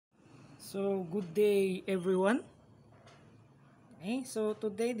So, good day everyone. Okay, so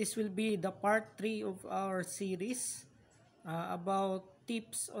today this will be the part 3 of our series about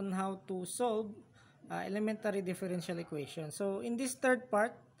tips on how to solve elementary differential equation. So, in this third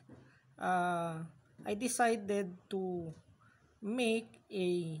part, I decided to make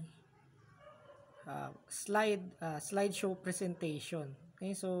a slideshow presentation.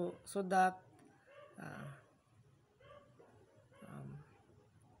 Okay, so that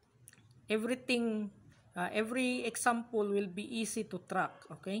every example will be easy to track.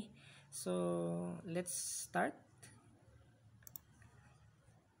 Okay, so let's start.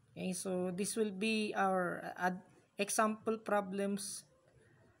 Okay, so this will be our example problems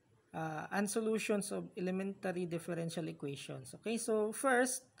and solutions of elementary differential equations. Okay, so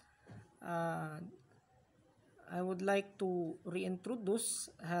first, uh, I would like to reintroduce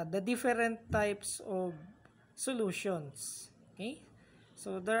the different types of solutions. Okay,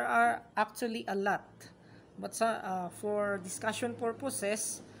 so there are actually a lot, but for discussion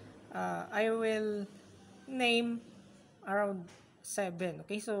purposes, I will name around 7.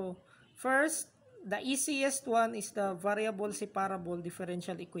 Okay, so first, the easiest one is the variable separable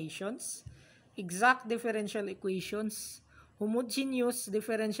differential equations, exact differential equations, homogeneous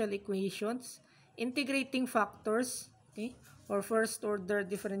differential equations, integrating factors, okay, or first order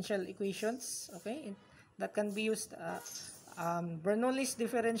differential equations, okay, that can be used, Bernoulli's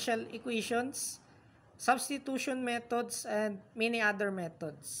differential equations, substitution methods, and many other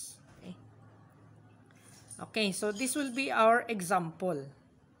methods. Okay, okay, so this will be our example.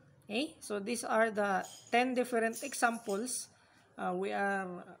 Okay, so these are the 10 different examples we are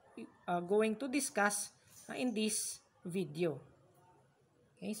going to discuss in this video.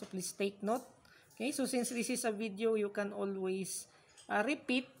 Okay, so please take note. Okay, so since this is a video, you can always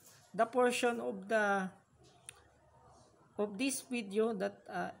repeat the portion of this video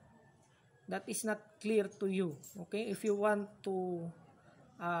that is not clear to you. Okay, if you want to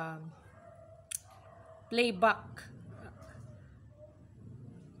play back.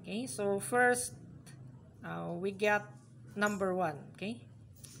 Okay, so first we got number 1. Okay,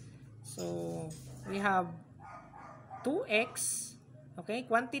 so we have 2x, okay,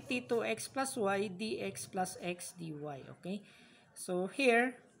 quantity 2x plus y dx plus x dy. Okay, so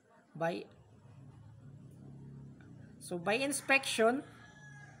here by inspection,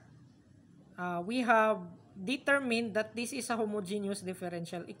 we have determined that this is a homogeneous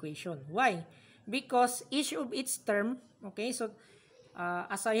differential equation. Why? Because each of its term, okay, so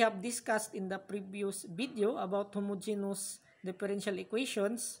as I have discussed in the previous video about homogeneous differential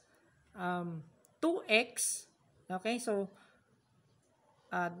equations, 2x, okay, so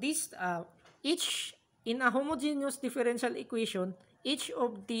each in a homogeneous differential equation, each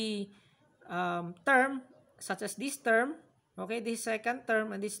of the term, such as this term, okay, this second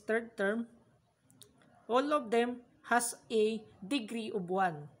term and this third term, all of them has a degree of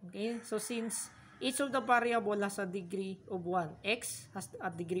 1. Okay, so since each of the variable has a degree of 1, x has a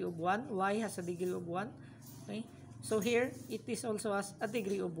degree of 1, y has a degree of 1. Okay, so here it is also has a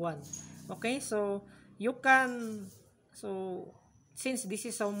degree of 1. Okay, so you can, so since this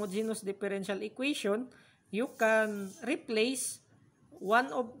is a homogeneous differential equation, you can replace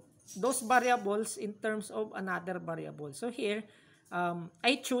one of those variables in terms of another variable. So here,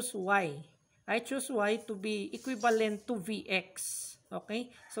 I choose y. I choose y to be equivalent to vx.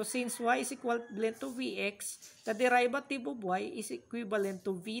 Okay? So since y is equivalent to vx, the derivative of y is equivalent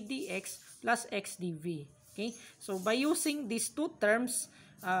to v dx plus x dv. Okay? So by using these two terms,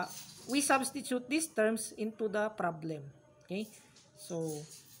 we substitute these terms into the problem. Okay? So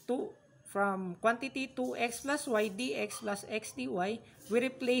from quantity 2x plus y dx plus x dy, we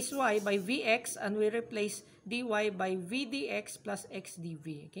replace y by vx and we replace dy by v dx plus x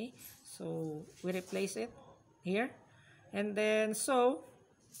dv. Okay, so we replace it here, and then so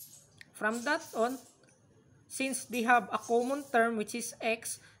from that on, since they have a common term which is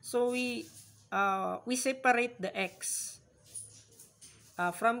x, so we separate the x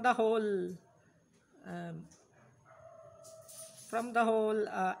from the whole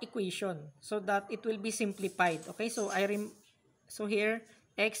equation, so that it will be simplified. Okay, so so here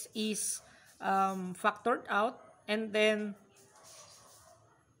x is factored out, and then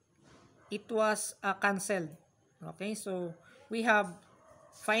it was cancelled. Okay, so we have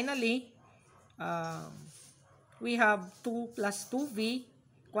finally we have 2 plus 2v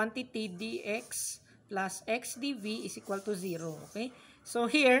quantity dx plus x dv is equal to 0. Okay, so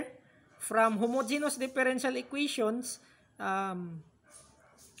here from homogeneous differential equations,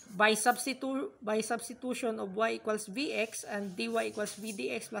 by substitution of y equals vx and dy equals v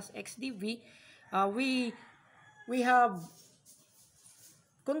dx plus x dv, we have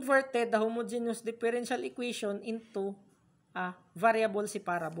converted the homogeneous differential equation into a variable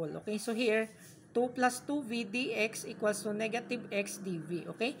separable. Okay, so here 2 plus 2v dx equals to negative x dv.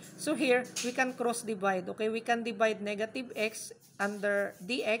 Okay, so here we can cross divide. Okay, we can divide negative x under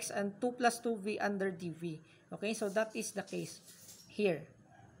dx and 2 plus 2v under dv. Okay, so that is the case here.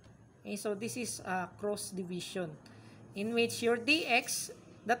 Okay, so this is a cross division in which your dx,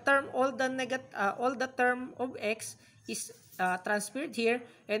 the term, all the term of x is transferred here,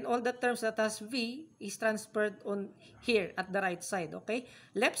 and all the terms that has v is transferred on here at the right side. Okay,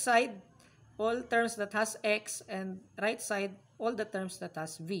 left side all terms that has x, and right side all the terms that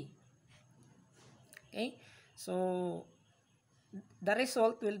has v. Okay, so the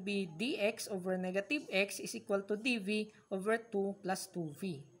result will be dx over negative x is equal to dv over 2 plus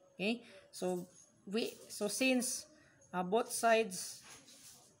 2v. Okay, so since both sides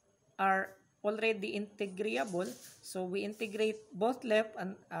are already integrable, so we integrate both left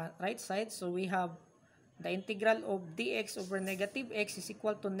and right side. So we have the integral of dx over negative x is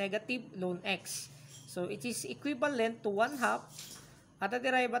equal to negative ln x. So it is equivalent to 1/2 at the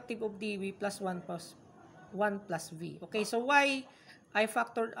derivative of dv plus 1 plus v. Okay, so why I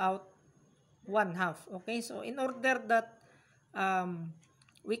factored out 1/2? Okay, so in order that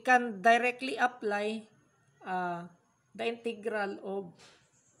we can directly apply the integral of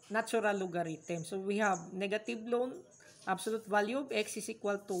natural logarithm. So we have negative ln absolute value of x is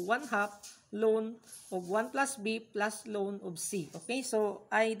equal to 1/2 ln of 1 plus b plus ln of c. Okay, so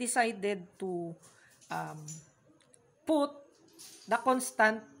I decided to put the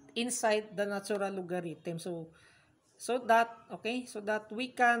constant inside the natural logarithm. So that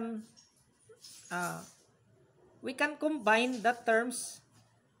we can combine the terms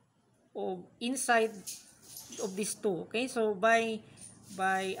of inside of these two. Okay, so by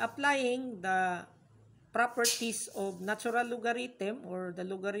applying the properties of natural logarithm or the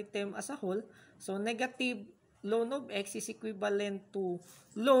logarithm as a whole, so negative ln of x is equivalent to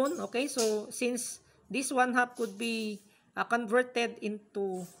ln. Okay, so since this 1/2 could be converted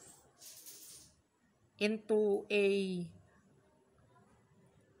into a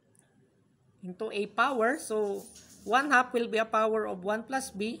power, so 1/2 will be a power of 1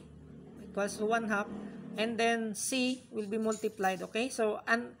 plus b equals to 1/2, and then c will be multiplied. Okay, so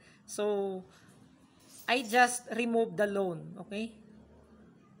I just remove the ln, okay,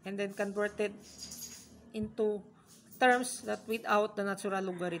 and then converted into terms that without the natural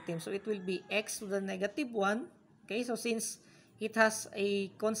logarithm. So it will be x to the negative 1. Okay, so since it has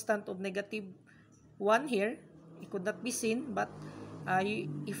a constant of negative 1 here, it could not be seen, but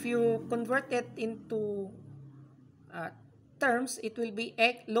if you convert it into terms, it will be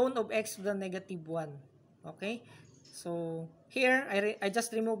ln of x to the negative 1. Okay, so here I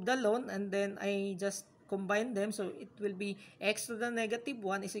just remove the ln and then I just combine them, so it will be x to the negative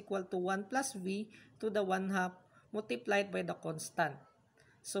 1 is equal to 1 plus v to the 1/2 multiplied by the constant.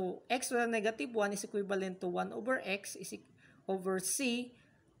 So x to the negative 1 is equivalent to 1 over x is over c,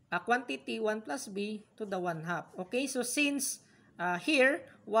 a quantity 1 plus b to the 1/2. Okay, so since here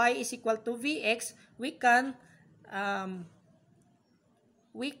y is equal to vx, we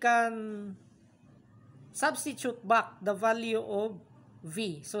can substitute back the value of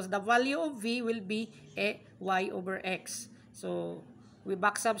v. So the value of v will be y over x. So we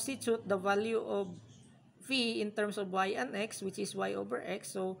back substitute the value of v in terms of y and x, which is y over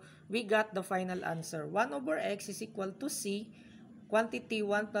x. So we got the final answer. 1 over x is equal to c, quantity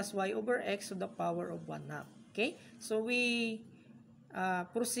 1 plus y over x to the power of 1/2. Okay, so we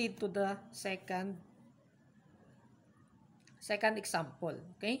proceed to the second example.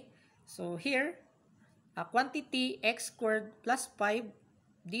 Okay, so here a quantity x squared plus 5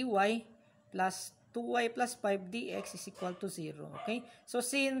 dy plus 2y plus 5 dx is equal to 0. Okay, so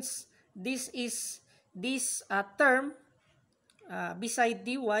since this term beside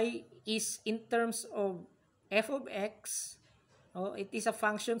dy is in terms of f of x, it is a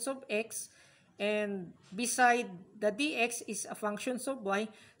function of x, and beside the dx is a function of y,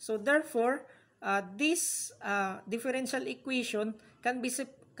 so therefore this differential equation can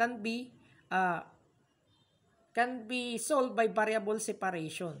be solved by variable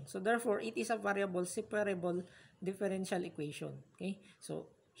separation. So therefore it is a variable separable differential equation. Okay,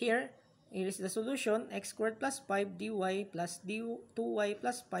 so here is the solution. X squared plus 5 dy plus 2y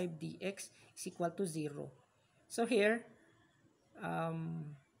plus 5 dx is equal to 0. So here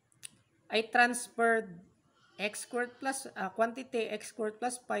I transferred x squared plus quantity x squared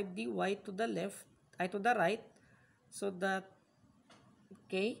plus 5 dy to the left, to the right, so that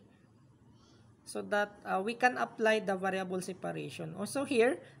we can apply the variable separation. Also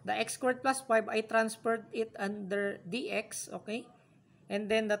here, the x squared plus 5, I transferred it under dx, okay? and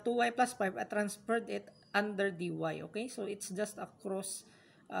then the 2y plus 5, I transferred it under dy. Okay, so it's just a cross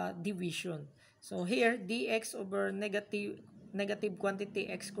division. So here, dx over negative quantity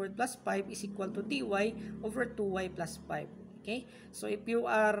x squared plus 5 is equal to dy over 2y plus 5. Okay, so if you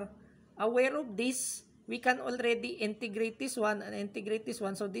are aware of this, we can already integrate this one and integrate this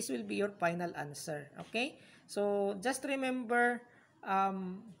one. So this will be your final answer. Okay, so just remember uh,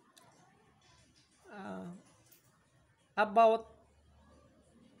 about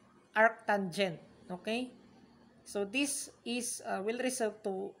arctangent. Okay, so this is will result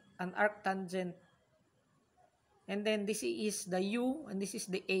to an arctangent, and then this is the u and this is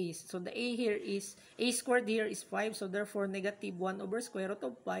the a. So the a here is a squared, here is 5, so therefore negative 1 over square root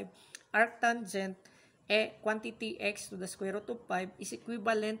of 5. Arctangent quantity x to the square root of 5 is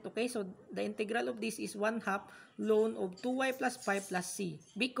equivalent. Okay, so the integral of this is 1/2 ln of 2y plus 5 plus c,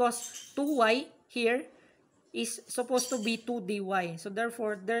 because 2y here is supposed to be 2 dy. So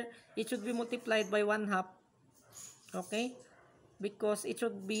therefore, there it should be multiplied by 1/2. Okay? Because it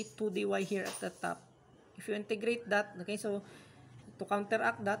should be 2 dy here at the top. If you integrate that, okay, so to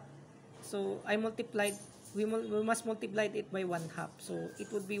counteract that, so I multiplied, we must multiply it by 1/2. So it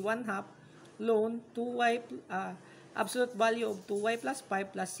would be 1/2 ln 2y, absolute value of 2y plus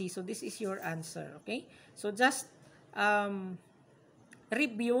 5 plus c. So this is your answer. Okay? So just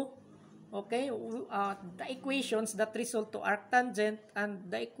review, okay, the equations that result to arctangent and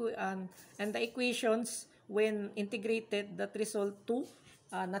the equations when integrated that result to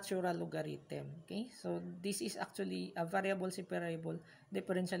natural logarithm. Okay, so this is actually a variable separable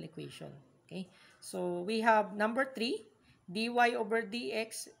differential equation. Okay, so we have number 3, dy over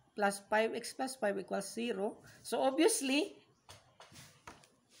dx plus 5x plus 5 equals 0. So obviously,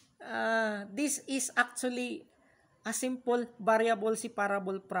 this is actually a simple variable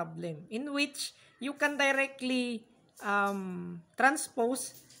separable problem in which you can directly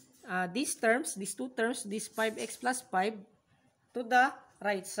transpose these terms, these two terms, this 5x plus 5 to the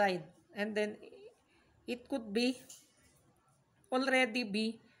right side, and then it could be already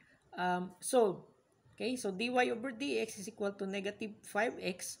be solved. Okay, so dy over dx is equal to negative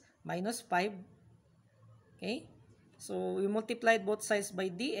 5x minus 5. Okay, so we multiplied both sides by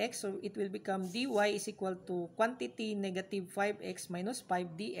dx, so it will become dy is equal to quantity negative 5x minus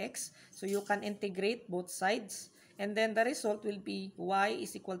 5 dx. So you can integrate both sides, and then the result will be y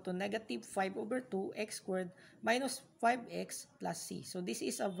is equal to negative 5 over 2 x squared minus 5x plus c. So this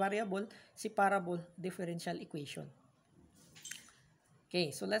is a variable separable differential equation. Okay,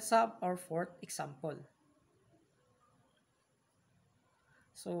 so let's have our fourth example.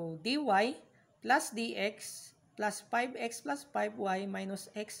 So dy plus dx plus 5x plus 5y minus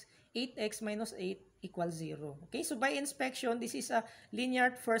x 8x minus 8 equals 0. Okay, so by inspection, this is a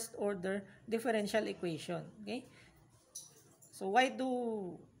linear first order differential equation. Okay, so why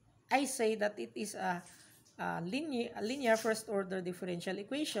do I say that it is a linear first order differential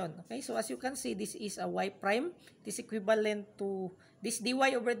equation? Okay, so as you can see, this is a y prime. This is equivalent to, this dy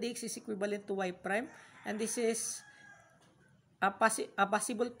over dx is equivalent to y prime, and this is a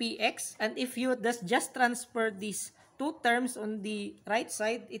possible px, and if you just transfer these two terms on the right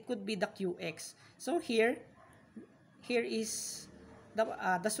side, it could be the qx. So here is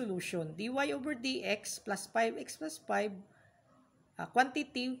the solution. Dy over dx plus 5x plus 5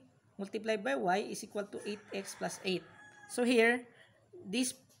 quantity multiplied by y is equal to 8x plus 8. So here,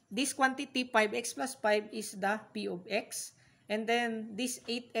 this quantity 5x plus 5 is the p of x, and then this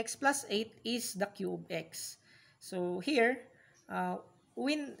 8x plus 8 is the q of x. So here,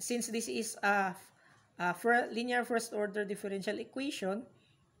 since this is a linear first order differential equation,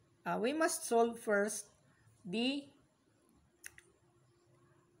 we must solve first the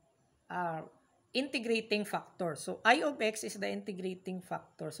integrating factor. So I of x is the integrating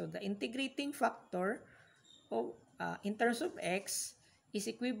factor. So the integrating factor of, in terms of x is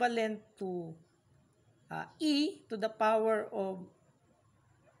equivalent to e to the power of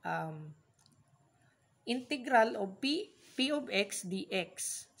integral of p of x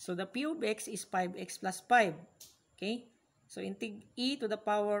dx. So the p of x is 5x plus 5. Okay? So e to the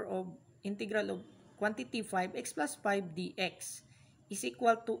power of integral of quantity 5x plus 5 dx is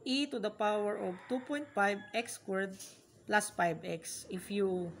equal to e to the power of 2.5x squared plus 5x. If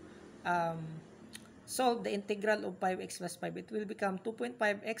you solve the integral of 5x plus 5, it will become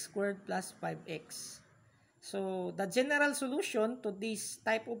 2.5x squared plus 5x. So the general solution to this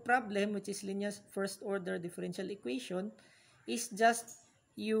type of problem, which is linear first order differential equation, is just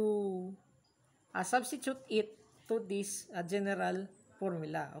you substitute it to this general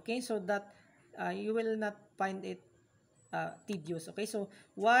formula. Okay, so that you will not find it tedious. Okay, so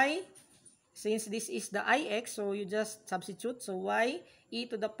y since this is the ix, so you just substitute. So y e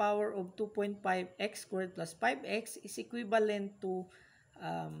to the power of 2.5x squared plus 5x is equivalent to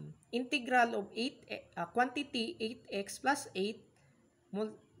integral of 8 quantity 8x plus 8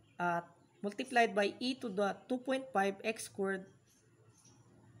 mul multiplied by e to the 2.5x squared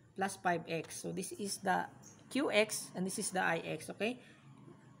plus 5x. So this is the qx and this is the ix, okay?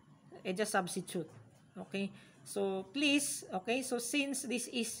 I just substitute. Okay? So please, okay, so since this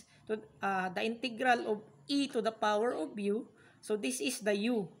is the integral of e to the power of u, so this is the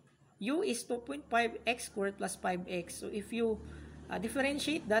u. U is 2.5x squared plus 5x. So if you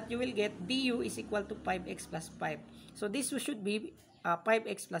differentiate that, you will get du is equal to 5x plus 5. So this should be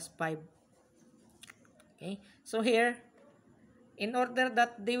 5x plus 5. Okay? So here, in order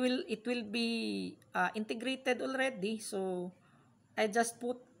that it will be integrated already, so I just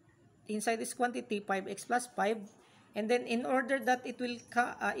put inside this quantity 5x plus 5, and then in order that it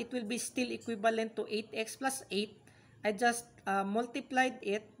will be still equivalent to 8x plus 8, I just multiplied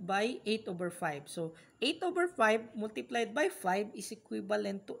it by 8 over 5. So 8 over 5 multiplied by 5 is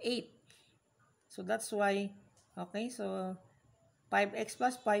equivalent to 8. So that's why, okay, so 5x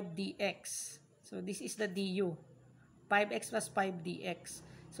plus 5 dx. So this is the du. 5x plus 5 dx.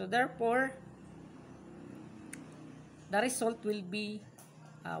 So therefore, the result will be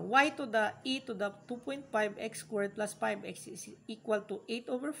y to the e to the 2.5x squared plus 5x is equal to 8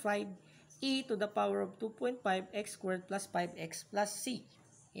 over 5 e to the power of 2.5x squared plus 5x plus c.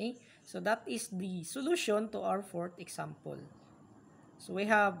 Okay? So that is the solution to our fourth example. So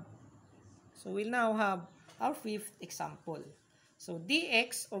we'll now have our fifth example. So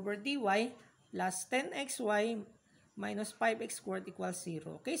dx over dy plus 10xy minus 5x squared equals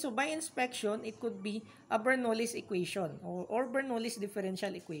 0. Okay, so by inspection, it could be a Bernoulli's equation or Bernoulli's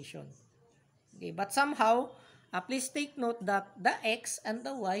differential equation. Okay, but somehow, please take note that the x and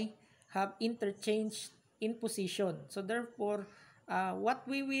the y have interchanged in position. So therefore, what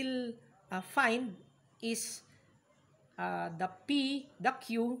we will find is the p, the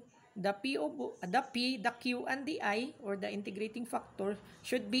q, the q, and the I, or the integrating factor,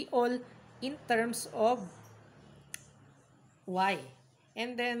 should be all in terms of y.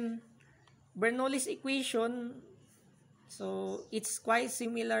 And then Bernoulli's equation, so it's quite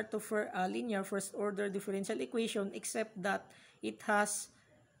similar to linear first order differential equation, except that it has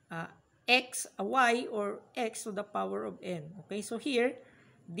y or x to the power of n. Okay, so here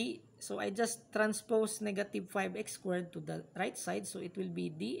so I just transpose negative 5x squared to the right side, so it will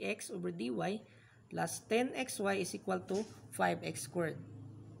be dx over dy plus 10xy is equal to 5x squared.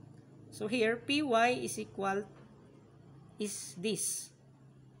 So here py is this,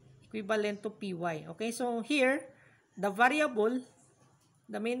 equivalent to py. Okay, so here the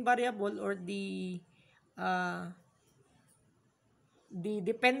main variable, or the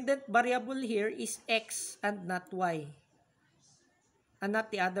dependent variable here is x and not y, and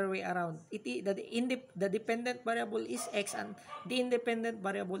not the other way around. The dependent variable is x and the independent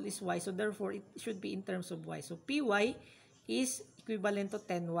variable is y, so therefore it should be in terms of y. So py is equivalent to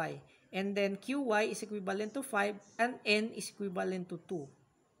 10y, and then qy is equivalent to 5, and n is equivalent to 2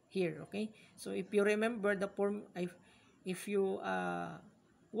 here. Okay, so if you remember the form, if you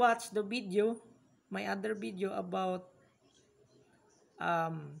watch the video, my other video about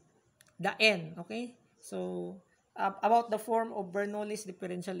the n, okay, so about the form of Bernoulli's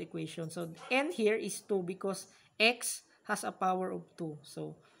differential equation. So n here is 2 because x has a power of 2.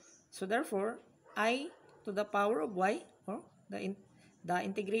 So therefore I to the power of y, or the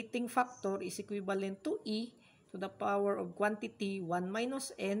integrating factor, is equivalent to e to the power of quantity 1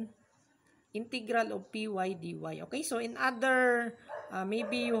 minus n integral of py dy. Okay, so in other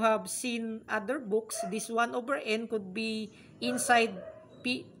maybe you have seen other books, this 1 over n could be inside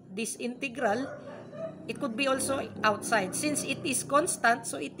this integral. It could be also outside. Since it is constant,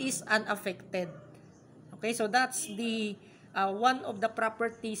 so it is unaffected. Okay, so that's the one of the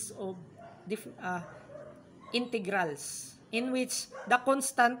properties of integrals, in which the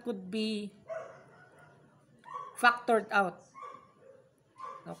constant could be factored out.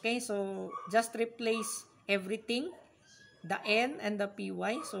 Okay, so just replace everything, the n and the py,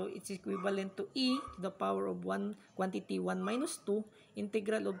 so it's equivalent to e to the power of 1 quantity 1 minus 2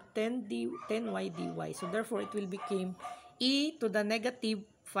 integral of 10y dy. So therefore it will become e to the negative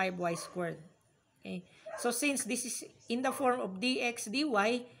 5y squared. Okay, so since this is in the form of dx dy,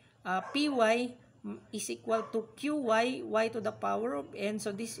 py is equal to qy y to the power of n.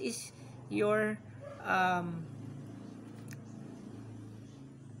 So this is your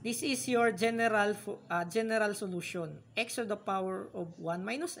general solution. X to the power of 1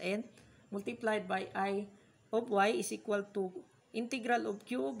 minus n multiplied by I of y is equal to integral of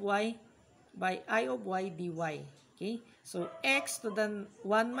q of y by I of y dy. Okay? So, x to the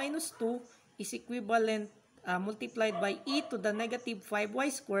 1 minus 2 is equivalent, multiplied by e to the negative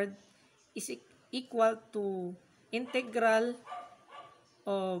 5y squared is equal to integral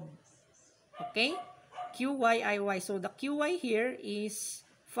of, okay, qy iy. So, the qy here is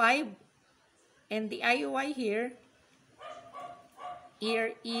 5 and the iy here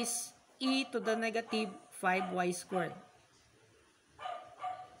is e to the negative 5y squared.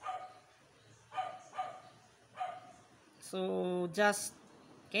 So, just,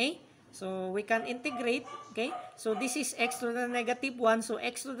 okay? So, we can integrate, okay? So, this is x to the negative 1. So,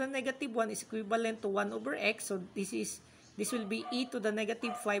 x to the negative 1 is equivalent to 1 over x. So, this will be e to the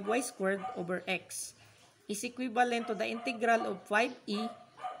negative 5y squared over x is equivalent to the integral of 5e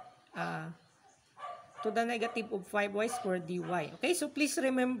to the negative of 5y squared dy. Okay? So, please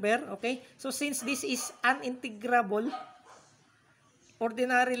remember, okay? So, since this is unintegrable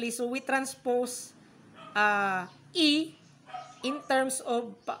ordinarily, so we transpose e in terms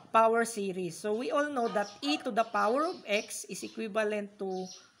of power series. So, we all know that e to the power of x is equivalent to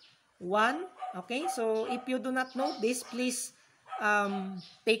 1. Okay? So, if you do not know this, please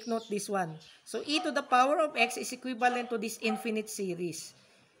take note this one. So, e to the power of x is equivalent to this infinite series.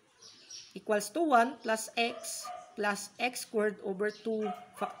 Equals to 1 plus x squared over 2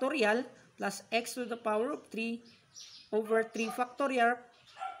 factorial plus x to the power of 3 over 3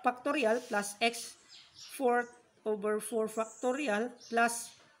 factorial plus x 4 over 4 factorial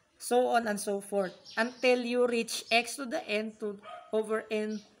plus so on and so forth until you reach x to the n to over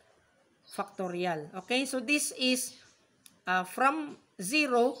n factorial. Okay, so this is from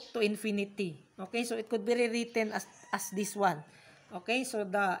 0 to infinity. Okay, so it could be rewritten as this one. Okay, so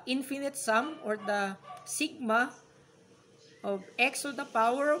the infinite sum or the sigma of x to the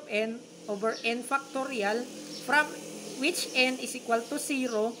power of n over n factorial from which n is equal to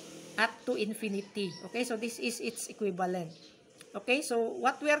 0 up to infinity. Okay, so this is its equivalent. Okay, so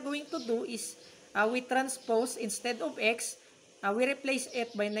what we are going to do is we transpose instead of x, we replace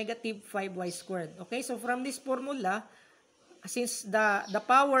it by negative 5y squared. Okay, so from this formula, since the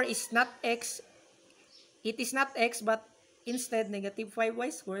power is not x, it is not x but instead negative 5y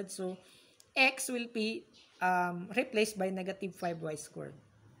squared, so x will be replaced by negative 5y squared.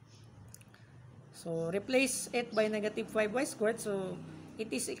 So, replace it by negative 5y squared. So, it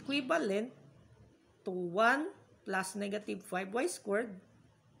is equivalent to 1 plus negative 5y squared.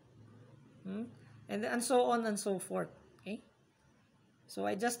 And so on and so forth. Okay? So,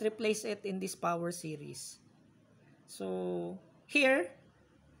 I just replace it in this power series. So, here,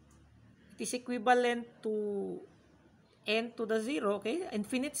 it is equivalent to n to the 0. Okay?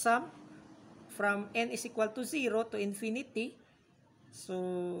 Infinite sum from n is equal to 0 to infinity.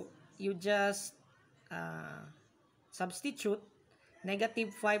 So, you just substitute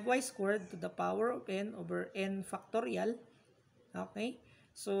negative 5y squared to the power of n over n factorial. Okay?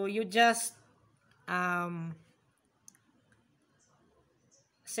 So, you just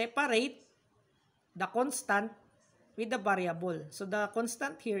separate the constant with the variable. So, the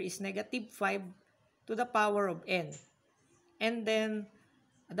constant here is negative 5 to the power of n. And then,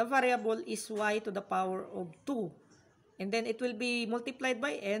 the variable is y to the power of 2. And then, it will be multiplied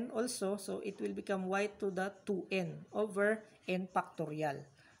by n also. So, it will become y to the 2n over n factorial.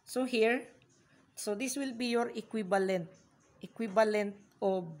 So, here, so this will be your equivalent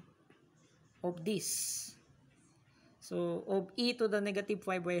of this. So, of e to the negative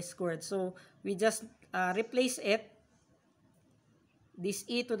 5y squared. So, we just replace it. This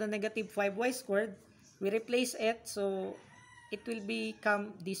e to the negative 5y squared, we replace it. So, it will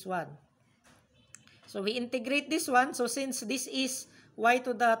become this one. So, we integrate this one. So, since this is y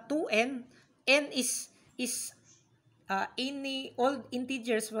to the 2n, n is any all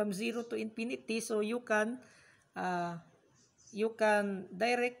integers from 0 to infinity. So, you can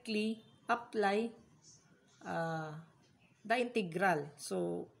directly apply the integral.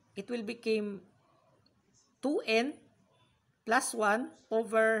 So, it will become 2n plus 1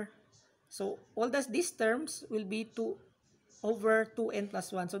 over, so all these terms will be 2 over 2n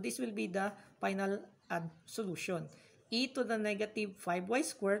plus 1. So, this will be the final solution. E to the negative 5y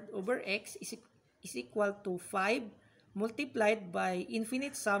squared over x is equal to 5 multiplied by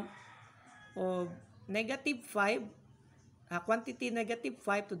infinite sum of negative 5, quantity negative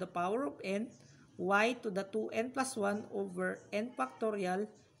 5 to the power of n, y to the 2n plus 1 over n factorial,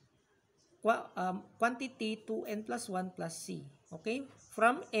 quantity 2n plus 1 plus c. Okay?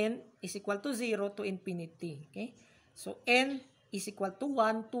 From n is equal to 0 to infinity. Okay? So, n is equal to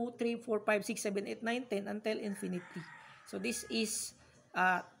 1, 2, 3, 4, 5, 6, 7, 8, 9, 10 until infinity. So, this is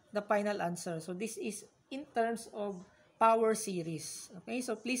the final answer. So, this is in terms of power series. Okay,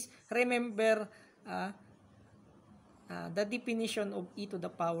 so please remember the definition of e to the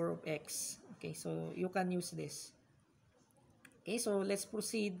power of x. Okay, so you can use this. Okay, so let's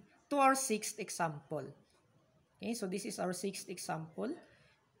proceed to our sixth example. Okay, so this is our sixth example.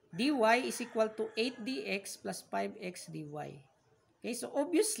 dy is equal to 8 dx plus 5x dy. Okay, so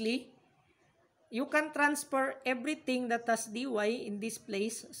obviously, you can transfer everything that has dy in this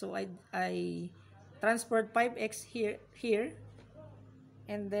place. So I transferred 5x here,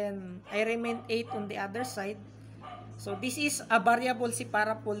 and then I remain 8 on the other side. So this is a variable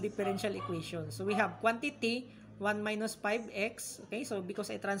separable differential equation. So we have quantity 1 minus 5x. Okay, so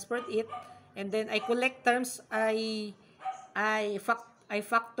because I transferred it, and then I collect terms, I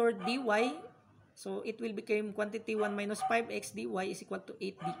factored dy. So it will become quantity 1 minus 5x dy is equal to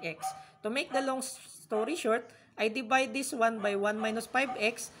 8 dx. To make the long story short, I divide this one by 1 minus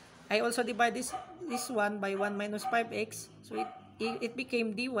 5x. I also divide this one by 1 minus 5x. So it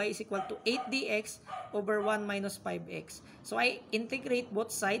became dy is equal to 8 dx over 1 minus 5x. So I integrate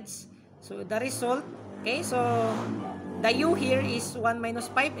both sides. So the result, okay, so the u here is 1 minus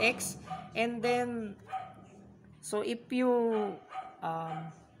 5x. And then, so if you,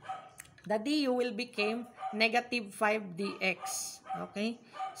 the du will become negative 5 dx. Okay,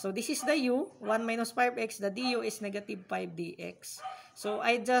 so this is the u, 1 minus 5x, the du is negative 5 dx. So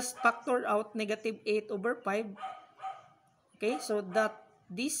I just factor out negative 8 over 5. Okay, so that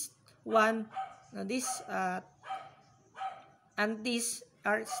this one, this and this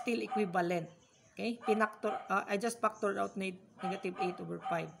are still equivalent. Okay, I just factored out negative 8 over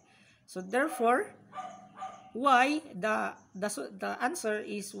 5. So therefore, the answer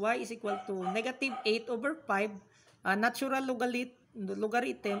is y is equal to negative 8 over 5, natural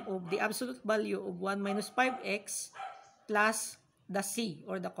logarithm of the absolute value of 1 minus 5x plus the c,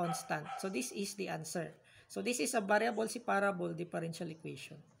 or the constant. So this is the answer. So this is a variable separable differential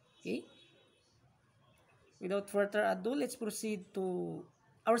equation. Okay? Without further ado, let's proceed to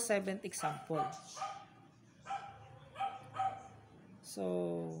our seventh example.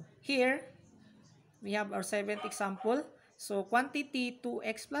 So here, we have our seventh example. So quantity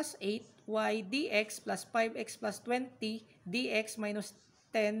 2x plus 8, y dx plus 5x plus 20, dx minus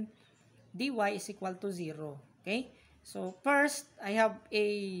 10, dy is equal to 0. Okay? So first, I have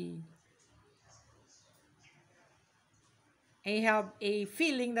a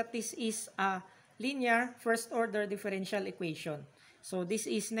feeling that this is a linear first order differential equation. So this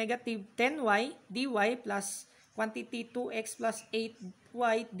is negative 10y dy plus quantity 2x plus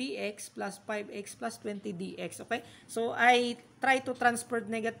 8y dx plus 5x plus 20 dx. Okay? So I try to transfer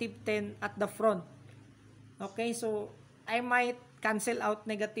negative 10 at the front. Okay? So I might cancel out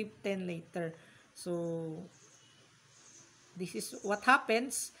negative 10 later. So this is what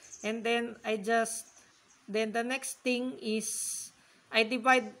happens. And then then the next thing is I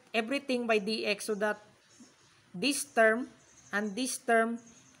divide everything by dx so that this term and this term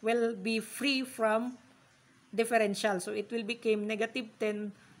will be free from differential. So it will become negative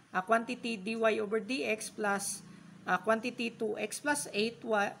 10 quantity dy over dx plus quantity 2x plus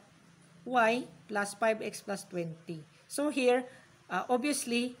 8y plus 5x plus 20. So here,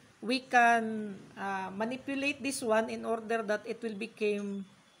 obviously, we can manipulate this one in order that it will become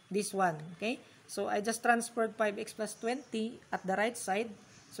this one. Okay? So I just transferred 5x plus 20 at the right side.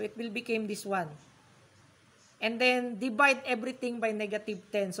 So it will become this one. And then divide everything by negative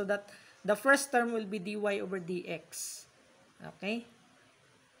 10 so that the first term will be dy over dx. Okay?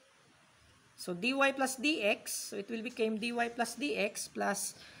 So dy plus dx, so it will become dy plus dx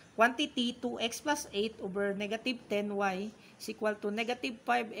plus quantity 2x plus 8 over negative 10y is equal to negative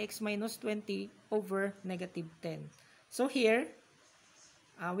 5x minus 20 over negative 10. So here,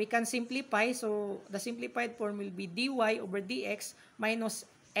 we can simplify. So the simplified form will be dy over dx minus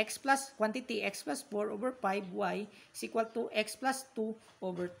x plus quantity x plus 4 over 5y is equal to x plus 2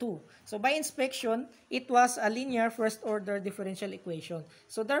 over 2. So by inspection, it was a linear first order differential equation.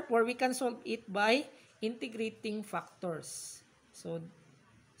 So therefore, we can solve it by integrating factors. So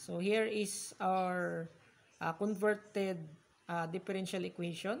here is our converted differential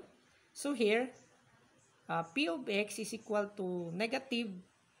equation. So here, p of x is equal to negative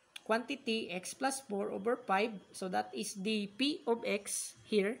quantity x plus 4 over 5. So that is the p of x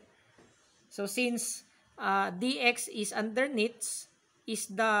here. So since dx is underneath, is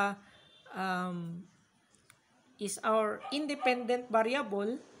our independent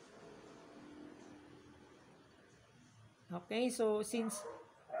variable. Okay, so since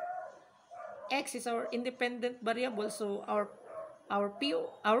x is our independent variable, so our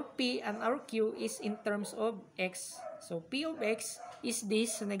p and our q is in terms of x. So p of x is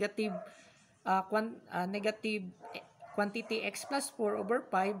this negative quantity x plus 4 over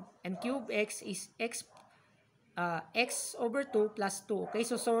 5, and q of x is x over 2 plus 2. Okay,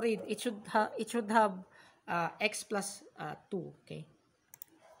 so sorry, it should have x plus 2. Okay.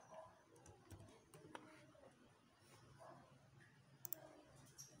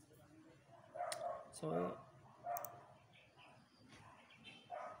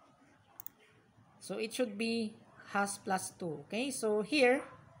 So it should be has plus 2. Okay, so here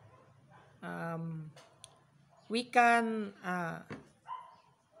we can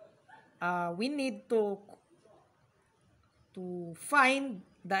we need to find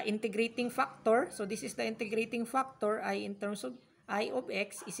the integrating factor. So this is the integrating factor. I in terms of I of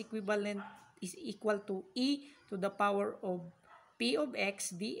x is equal to e to the power of p of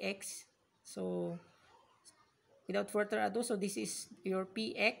x dx. So without further ado, so this is your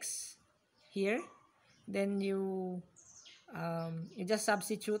px here. Then you just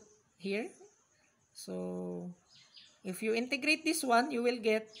substitute here. So if you integrate this one, you will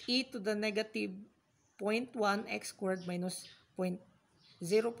get e to the negative 0.1 x squared minus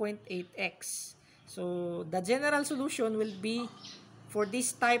 0.8x. So the general solution will be for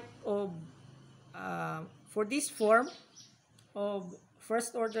this type of for this form of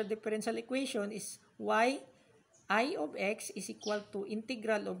first order differential equation is y I of x is equal to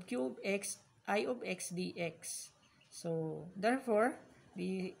integral of q of x I of x dx. So therefore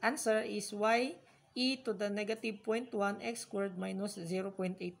the answer is y e to the negative 0.1 x squared minus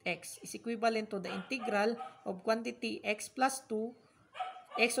 0.8x is equivalent to the integral of quantity x plus 2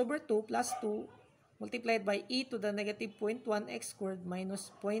 x over 2 plus 2 multiplied by e to the negative 0.1 x squared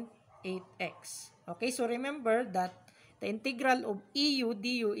minus 0.8x. Okay, so remember that the integral of EU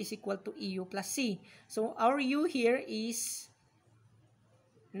du is equal to EU plus C. So our u here is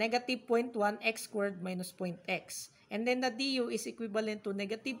negative 0.1 x squared minus 0.x. And then the du is equivalent to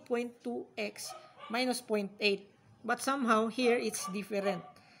negative 0.2x minus 0.8. But somehow here it's different.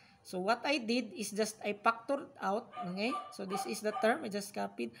 So what I did is just I factored out. Okay, so this is the term I just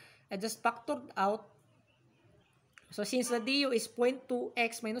copied. I just factored out. So since the du is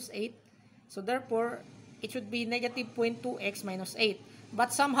 0.2x minus 8, so therefore it should be negative 0.2x minus 8.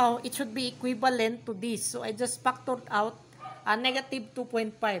 But somehow it should be equivalent to this. So I just factored out negative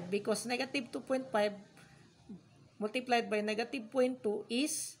 2.5 because negative 2.5 multiplied by negative 0.2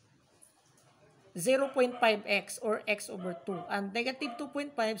 is 0.5x or x over 2. And negative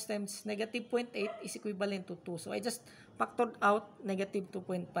 2.5 times negative 0.8 is equivalent to 2. So I just factored out negative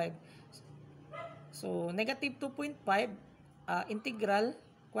 2.5. So negative 2.5 integral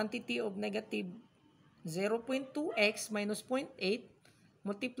quantity of negative 0.2x minus 0.8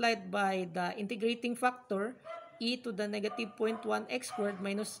 multiplied by the integrating factor e to the negative 0.1 x squared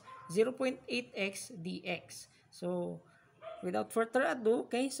minus 0.8x dx. So without further ado,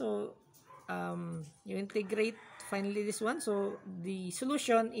 okay, so you integrate finally this one. So the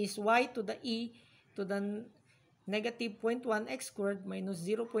solution is y to the e to the negative 0.1 x squared minus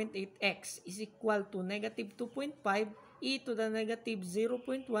 0.8x is equal to negative 2.5 e to the negative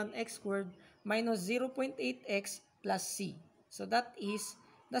 0.1 x squared minus 0.8x plus c. So that is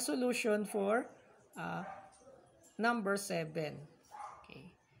the solution for number 7.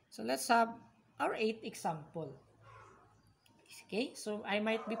 Okay, so let's have our 8th example. Okay, so I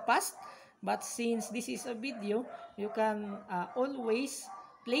might be fast, but since this is a video, you can always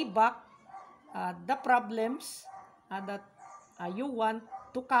play back the problems that you want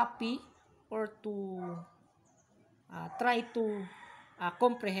to copy or to try to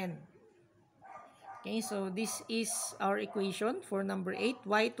comprehend. Okay, so this is our equation for number 8,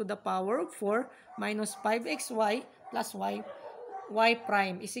 y to the power of 4 minus 5xy plus y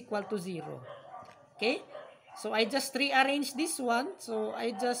prime is equal to 0. Okay, so I just rearrange this one. So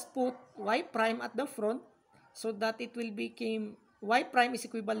I just put y prime at the front so that it will become y prime is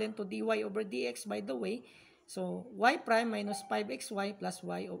equivalent to dy over dx, by the way. So y prime minus 5xy plus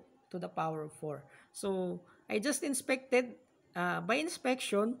y to the power of 4. So I just inspected. By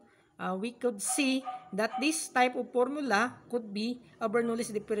inspection, we could see that this type of formula could be a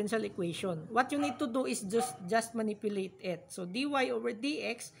Bernoulli's differential equation. What you need to do is just manipulate it. So dy over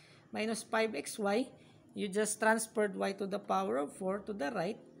dx minus 5xy, you just transferred y to the power of 4 to the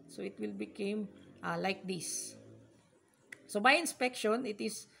right. So it will become like this. So by inspection, it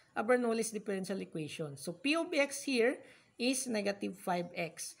is a Bernoulli's differential equation. So p of x here is negative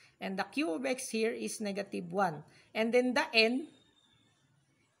 5x. And the q of x here is negative 1. And then the n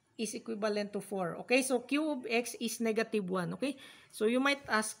is equivalent to 4. Okay, so q of x is negative 1. Okay, so you might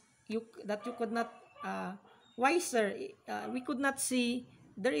ask that you could not, why sir, we could not see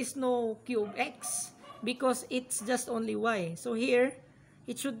there is no q of x because it's just only y. So here,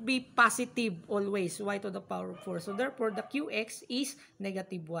 it should be positive always, y to the power of 4. So therefore, the qx is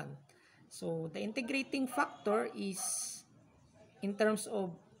negative 1. So the integrating factor is in terms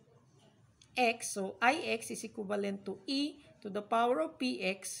of x, so ix is equivalent to e to the power of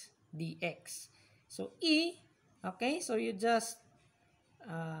px dx. So e, okay, so you just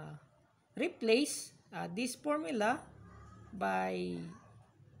replace this formula by,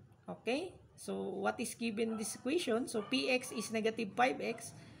 okay, so what is given in this equation? So px is negative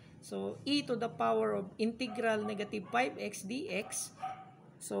 5x. So e to the power of integral negative 5x dx.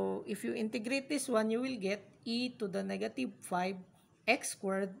 So if you integrate this one, you will get e to the negative 5x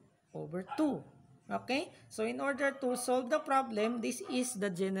squared over 2. Okay? So in order to solve the problem, this is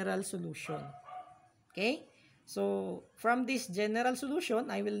the general solution. Okay? So from this general solution,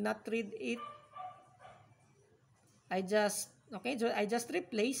 I will not read it. I just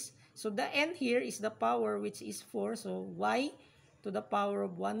replace. So the n here is the power, which is 4. So y to the power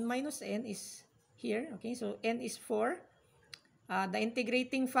of 1 minus n is here. Okay? So n is 4. The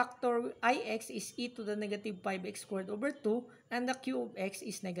integrating factor ix is e to the negative 5x squared over 2, and the q of x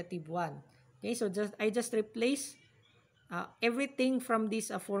is negative 1. Okay, so I just replace everything from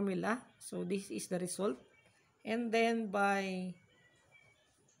this formula. So this is the result. And then by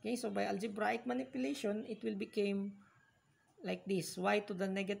algebraic manipulation, it will become like this, y to the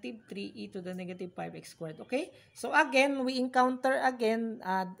negative 3 e to the negative 5x squared. Okay, so again, we encounter again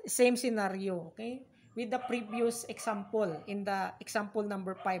same scenario, okay, with the previous example in the example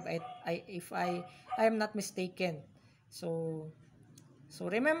number 5, if I am not mistaken. So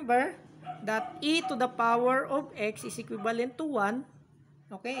remember that e to the power of x is equivalent to 1.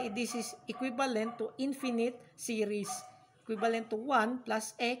 Okay, this is equivalent to infinite series, equivalent to 1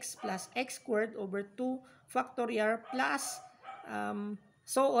 plus x squared over 2 factorial plus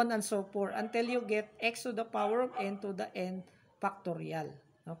so on and so forth until you get x to the power of n to the n factorial.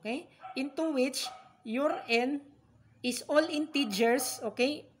 Okay, into which your n is all integers.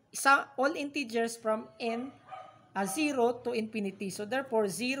 Okay, all integers from n 0 to infinity. So therefore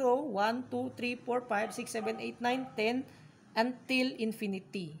 0, 1, 2, 3, 4, 5, 6, 7, 8, 9, 10 until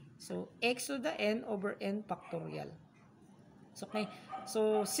infinity. So x to the n over n factorial. So, okay.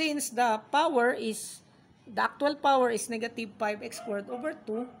 So since the actual power is negative 5x squared over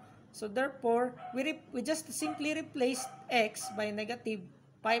 2, so therefore we just simply replace x by negative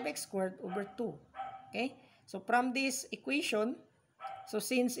 5x squared over 2. Okay? So from this equation, so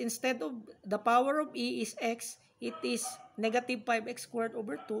since instead of the power of e is x, it is negative 5x squared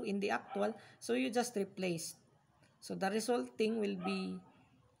over 2 in the actual, so you just replace. So the resulting will be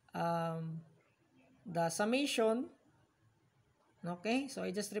the summation. Okay, so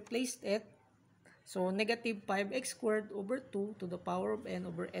I just replaced it. So negative 5x squared over 2 to the power of n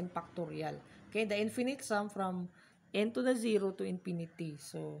over n factorial. Okay, the infinite sum from n to the 0 to infinity.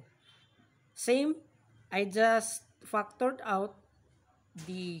 So same, I just factored out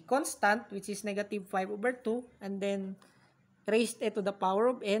the constant, which is negative 5 over 2, and then raised it to the power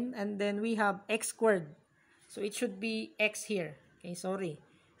of n, and then we have x squared. So it should be x here. Okay, sorry.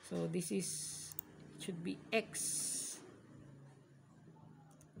 So this should be x.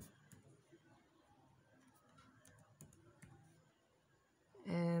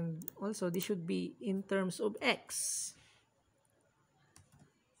 And also this should be in terms of x.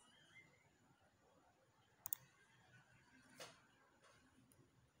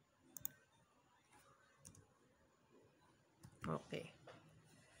 Okay.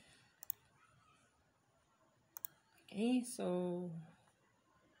 Okay, so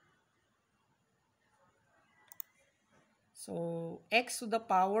x to the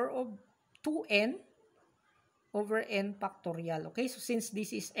power of 2n over n factorial. Okay, so since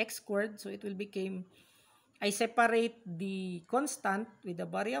this is x squared, so it will become, I separate the constant with the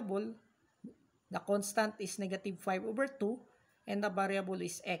variable. The constant is negative 5 over 2, and the variable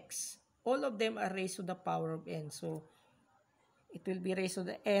is x. All of them are raised to the power of n. So it will be raised to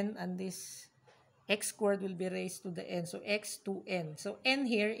the n, and this x squared will be raised to the n. So x to n. So n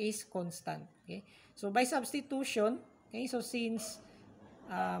here is constant. Okay, so by substitution, okay, so since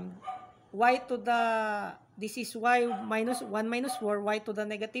y to the, this is y minus 1 minus 4, y to the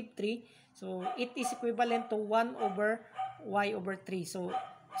negative 3, so it is equivalent to 1 over y over 3. So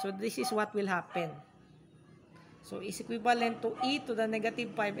this is what will happen. So is equivalent to e to the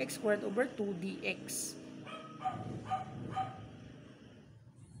negative 5x squared over 2 dx.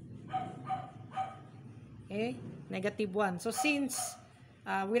 Okay, negative 1. So since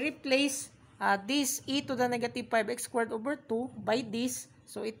we replace this e to the negative 5x squared over 2 by this,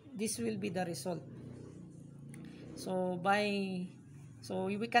 so this will be the result. So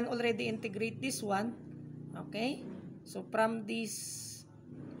we can already integrate this one. Okay, so from this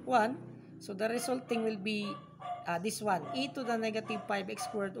F1. So the resulting will be this one, e to the negative 5x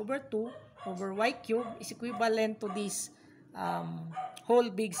squared over 2 over y cubed is equivalent to this whole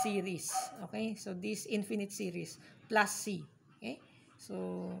big series. Okay, so this infinite series plus c. Okay,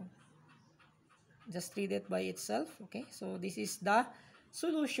 so just read it by itself. Okay, so this is the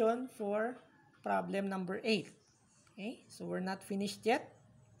solution for problem number 8. Okay, so we're not finished yet.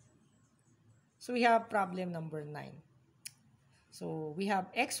 So we have problem number 9. So we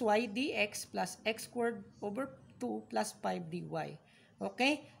have xy dx plus x squared over 2 plus 5 dy.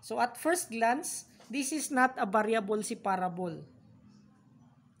 Okay, so at first glance, this is not a variable separable.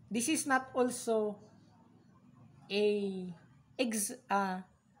 This is not also a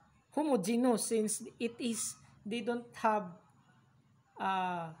homogeneous, since they don't have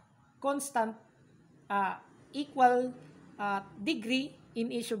constant equal degree in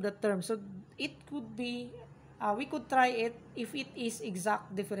each of the terms. So it could be, we could try it if it is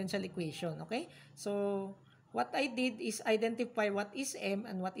exact differential equation. Okay, so what I did is identify what is m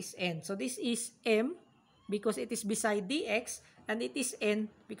and what is n. So this is m because it is beside dx, and it is n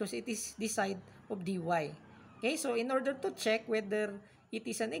because it is this side of dy. Okay, so in order to check whether it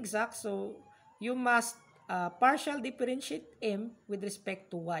is an exact, so you must partial differentiate m with respect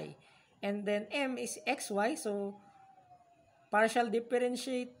to y. And then m is xy, so partial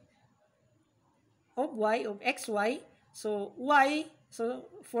differentiate of y of xy. So y, so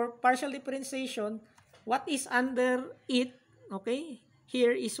for partial differentiation, what is under it, okay,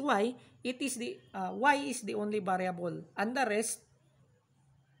 here is y. It is the y is the only variable, and the rest,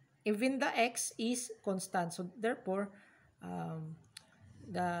 even the x, is constant. So therefore,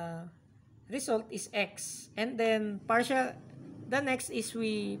 the result is x. And then the next is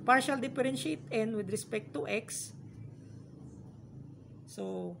we partial differentiate n with respect to x.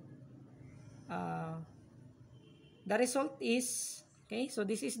 So the result is, okay, so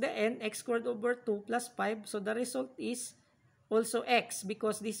this is the n, x squared over 2 plus 5. So the result is also x,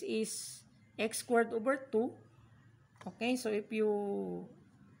 because this is x squared over 2. Okay, so if you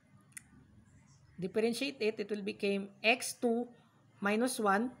differentiate it, it will become x2 minus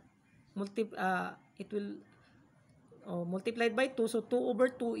 1. It will multiplied by 2. So 2 over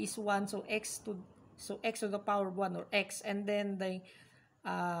 2 is 1. So x to the power 1, or x. And then the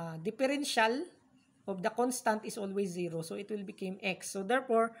differential of the constant is always 0. So it will become x. So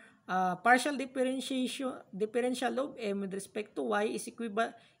therefore, partial differential of m with respect to y is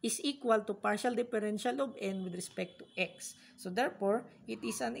equal to partial differential of n with respect to x. So therefore, it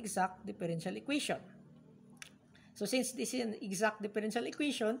is an exact differential equation. So since this is an exact differential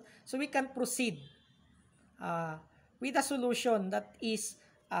equation, so we can proceed with a solution that is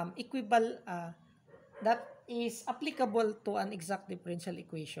that is applicable to an exact differential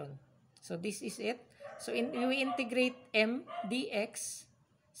equation. So this is it. So you integrate m dx.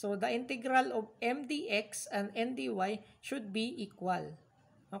 So the integral of m dx and n dy should be equal.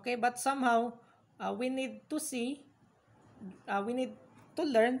 Okay, but somehow we need to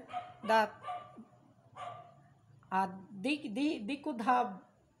learn that they could have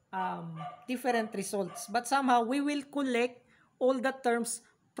different results, but somehow we will collect all the terms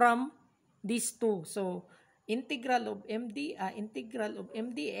from these two. So integral of m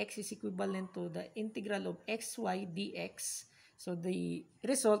dx is equivalent to the integral of xy dx. So the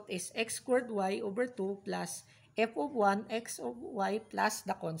result is x squared y over 2 plus f of 1 x of y plus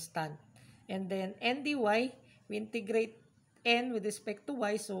the constant. And then n dy, we integrate n with respect to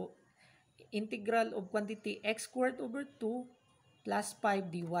y. So integral of quantity x squared over 2 plus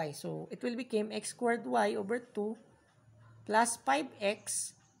 5 dy. So it will become x squared y over 2 plus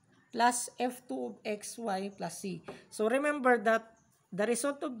 5x plus f2 of xy plus c. So remember that the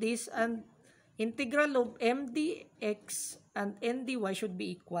result of this and integral of m dx and n dy should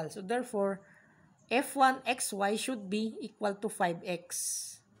be equal. So therefore, f1 xy should be equal to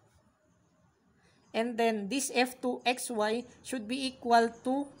 5x. And then this f2 xy should be equal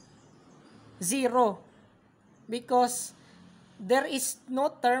to 0, because there is no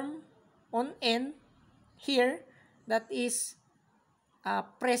term on n here that is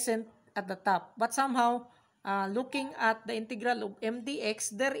present at the top. But somehow, looking at the integral of m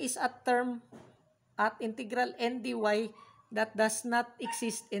dx, there is a term at integral n dy that does not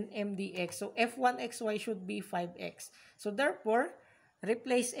exist in m dx. So f1 xy should be 5x. So therefore,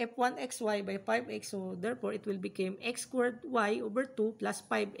 replace f1 xy by 5x. So therefore, it will become x squared y over 2 plus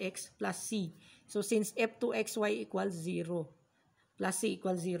 5x plus c. So since f2 xy equals 0, plus c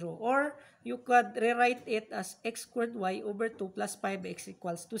equals 0. Or you could rewrite it as x squared y over 2 plus 5x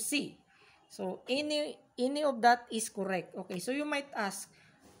equals to c. So any of that is correct. Okay, so you might ask,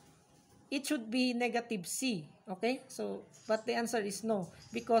 it should be negative c. Okay, so but the answer is no,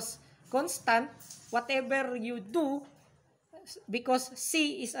 because constant, whatever you do, because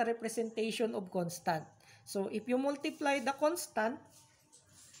c is a representation of constant. So if you multiply the constant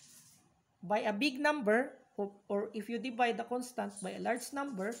by a big number, or if you divide the constant by a large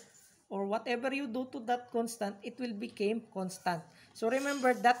number, or whatever you do to that constant, it will become constant. So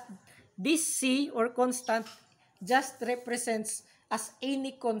remember that this c or constant just represents as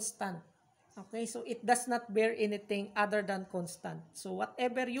any constant. Okay, so it does not bear anything other than constant. So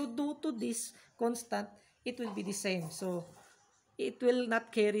whatever you do to this constant, it will be the same. So it will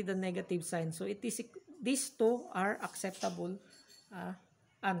not carry the negative sign. So it is, these two are acceptable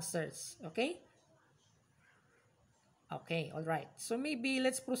answers. Okay? Okay, all right. So maybe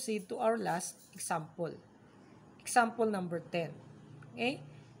let's proceed to our last example. Example number 10. Okay?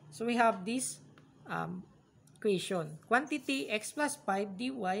 So we have this equation. Quantity x plus 5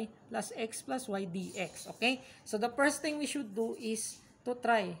 dy plus x plus y dx. Okay? So the first thing we should do is to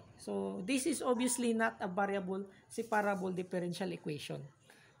try. So this is obviously not a variable separable differential equation.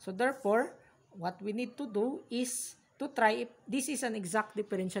 So therefore, what we need to do is to try if this is an exact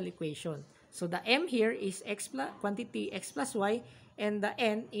differential equation. So the m here is x plus quantity x plus y, and the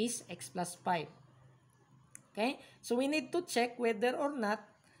n is x plus 5. Okay? So we need to check whether or not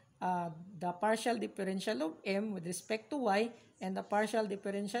the partial differential of m with respect to y and the partial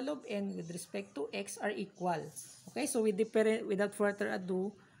differential of n with respect to x are equal. Okay? So without further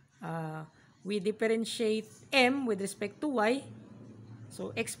ado, we differentiate m with respect to y.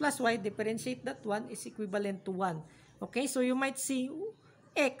 So x plus y, differentiate that one is equivalent to 1. Okay? So you might see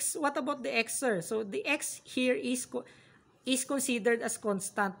x. What about the x, sir? So the x here is considered as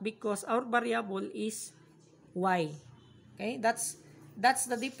constant because our variable is y. Okay? That's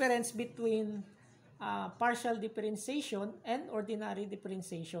the difference between partial differentiation and ordinary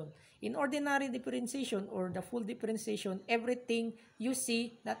differentiation. In ordinary differentiation or the full differentiation, everything you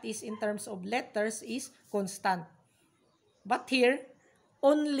see that is in terms of letters is constant. But here,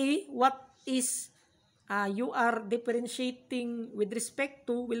 only what is you are differentiating with respect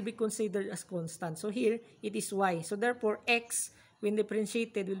to will be considered as constant. So here, it is y. So therefore, x when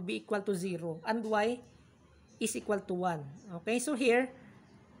differentiated will be equal to 0 and y is equal to 1. Okay, so here,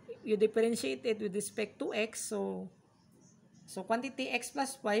 you differentiate it with respect to x. So quantity x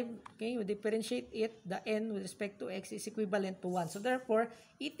plus 5, okay, you differentiate it, the n with respect to x is equivalent to 1. So therefore,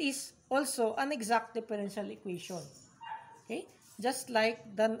 it is also an exact differential equation. Okay, just like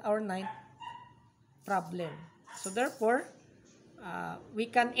than our 9th problem. So therefore, we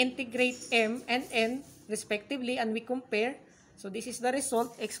can integrate m and n respectively and we compare. So this is the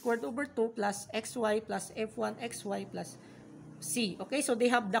result, x squared over 2 plus xy plus f1 xy plus c. Okay, so they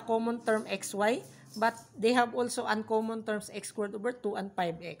have the common term xy, but they have also uncommon terms x squared over 2 and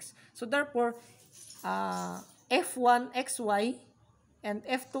 5x. So therefore, f1 xy and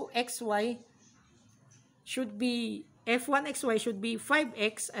f2 xy should be, f1 xy should be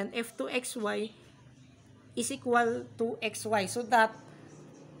 5x and f2 xy is equal to xy, so that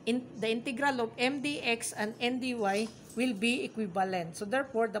the integral of m dx and n dy will be equivalent. So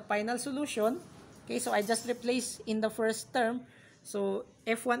therefore, the final solution, okay, so I just replace in the first term. So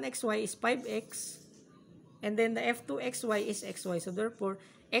f1 xy is 5x, and then the f2 xy is xy. So therefore,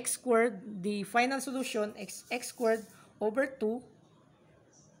 x squared, the final solution, x squared over 2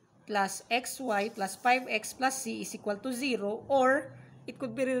 plus xy plus 5x plus c is equal to 0, or it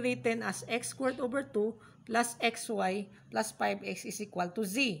could be rewritten as x squared over 2 plus xy plus 5x is equal to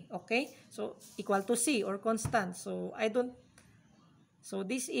z. Okay? So, equal to c or constant. So,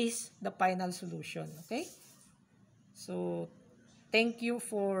 this is the final solution. Okay? So, thank you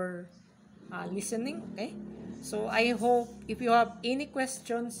for listening. Okay? So, I hope if you have any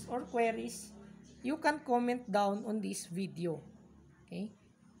questions or queries, you can comment down on this video. Okay?